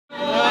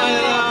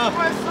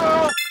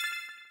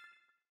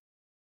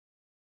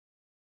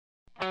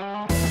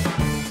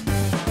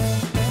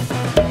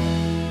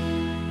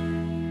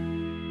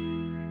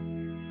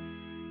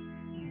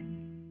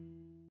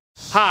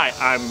Hi,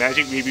 I'm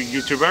magic review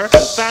YouTuber and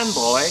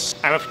fanboy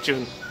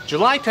MF-JOON.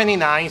 July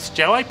 29th,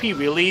 JYP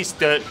released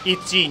the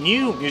Itzy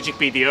new music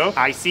video,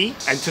 ICY,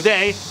 and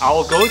today I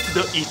will go to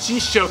the Itzy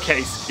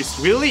showcase. It's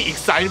really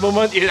exciting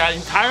moment in the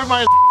entire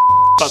my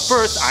but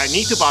first I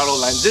need to borrow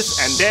lenses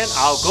and then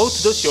I'll go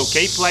to the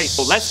showcase place.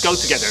 So let's go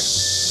together.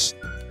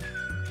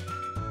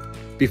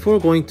 Before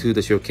going to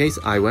the showcase,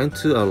 I went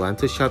to a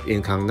lantern shop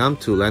in Gangnam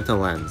to rent a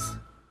lens.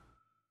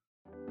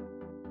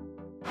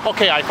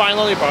 Okay, I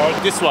finally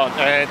borrowed this one.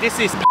 This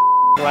is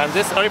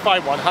lenses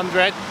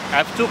 35-100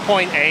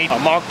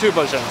 f2.8 Mark II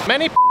version.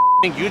 Many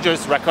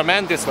users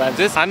recommend these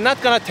lenses. I'm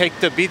not gonna take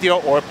the video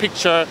or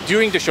picture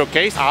during the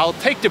showcase. I'll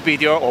take the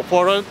video or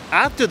photo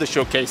after the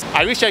showcase.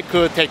 I wish I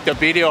could take the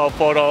video or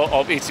photo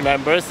of each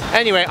members.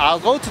 Anyway, I'll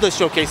go to the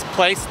showcase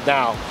place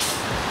now.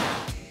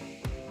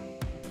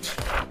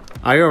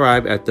 I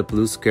arrived at the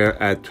Blue Square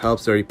at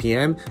 12:30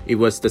 p.m. It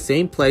was the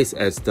same place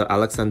as the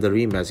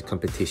Alexandria Magic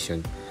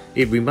Competition.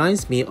 It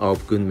reminds me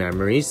of good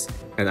memories,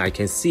 and I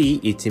can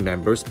see ET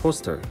members'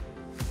 poster.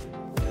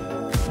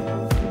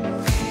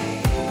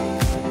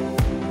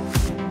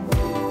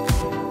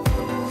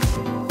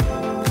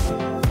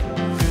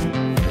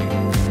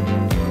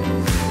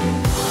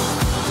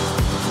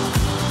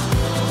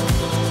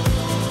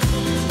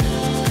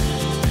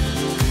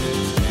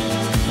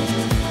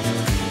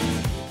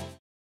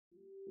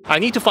 I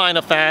need to find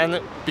a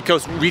fan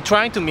because we're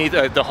trying to meet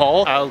at the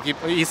hall. I'll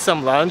eat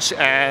some lunch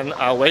and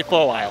I'll wait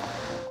for a while.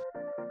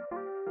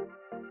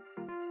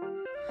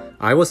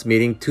 I was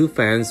meeting two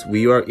fans.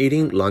 We were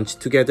eating lunch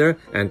together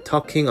and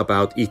talking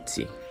about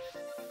Itzy.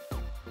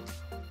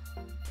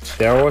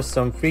 There were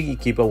some free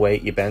giveaway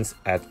events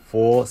at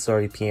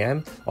 4:30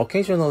 p.m.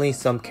 Occasionally,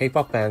 some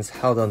K-pop bands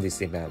held on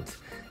this event.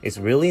 It's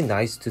really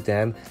nice to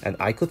them and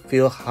I could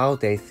feel how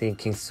they're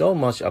thinking so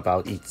much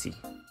about Itzy.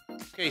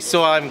 Okay,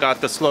 so I've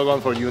got the slogan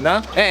for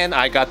Yuna and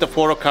I got the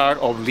photo card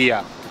of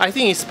Leah. I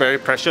think it's very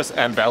precious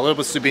and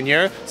valuable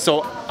souvenir,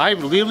 so I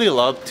really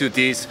love to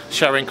this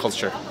sharing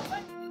culture.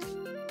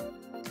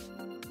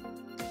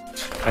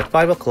 At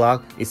 5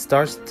 o'clock, it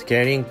starts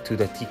getting to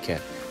the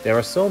ticket. There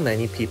are so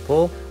many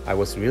people. I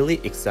was really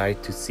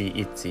excited to see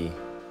Itzy.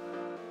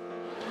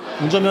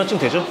 운전면허증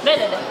되죠?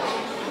 네네네.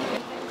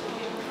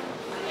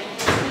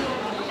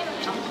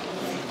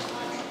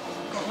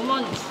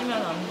 음원 있으면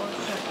안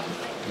보여주셔도.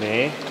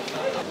 네.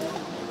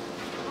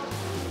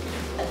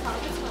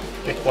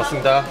 네,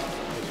 고맙습니다.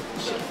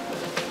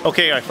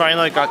 Okay, I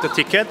finally got the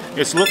ticket.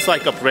 It looks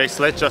like a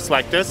bracelet just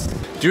like this.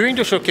 During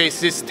the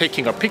showcases,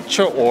 taking a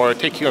picture or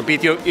taking a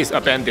video is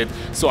abandoned,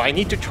 so I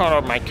need to turn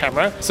on my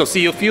camera. So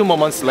see you a few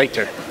moments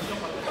later.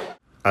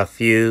 A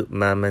few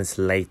moments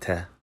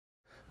later.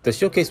 The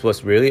showcase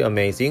was really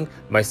amazing.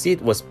 My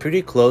seat was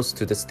pretty close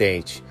to the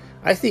stage.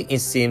 I think it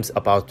seems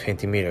about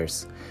 20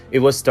 meters. It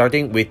was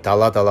starting with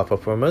Dala Dala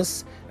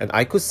performance, and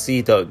I could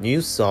see the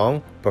new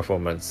song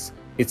performance.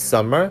 It's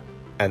Summer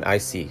and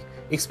ICY.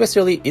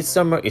 Especially It's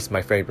Summer is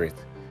my favorite.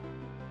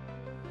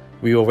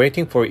 We were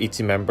waiting for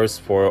Itzy members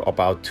for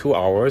about 2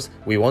 hours.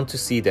 We want to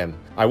see them.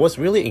 I was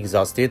really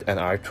exhausted and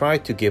I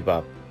tried to give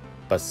up.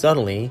 But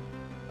suddenly,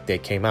 they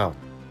came out.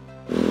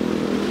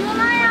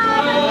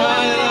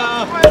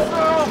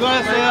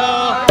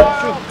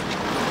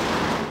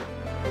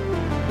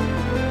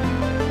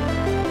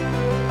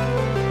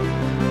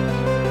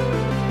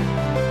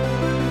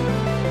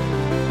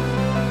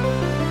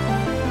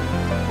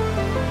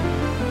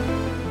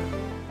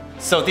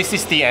 So this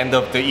is the end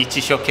of the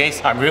Itzy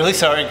showcase. I'm really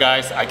sorry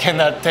guys, I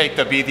cannot take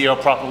the video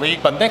properly,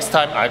 but next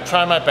time I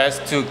try my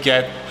best to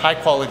get high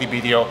quality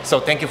video. So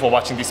thank you for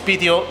watching this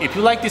video. If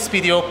you like this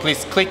video,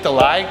 please click the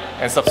like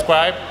and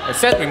subscribe and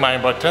set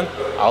reminder button.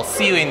 I'll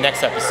see you in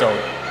next episode.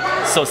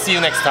 So see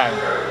you next time.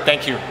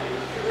 Thank you.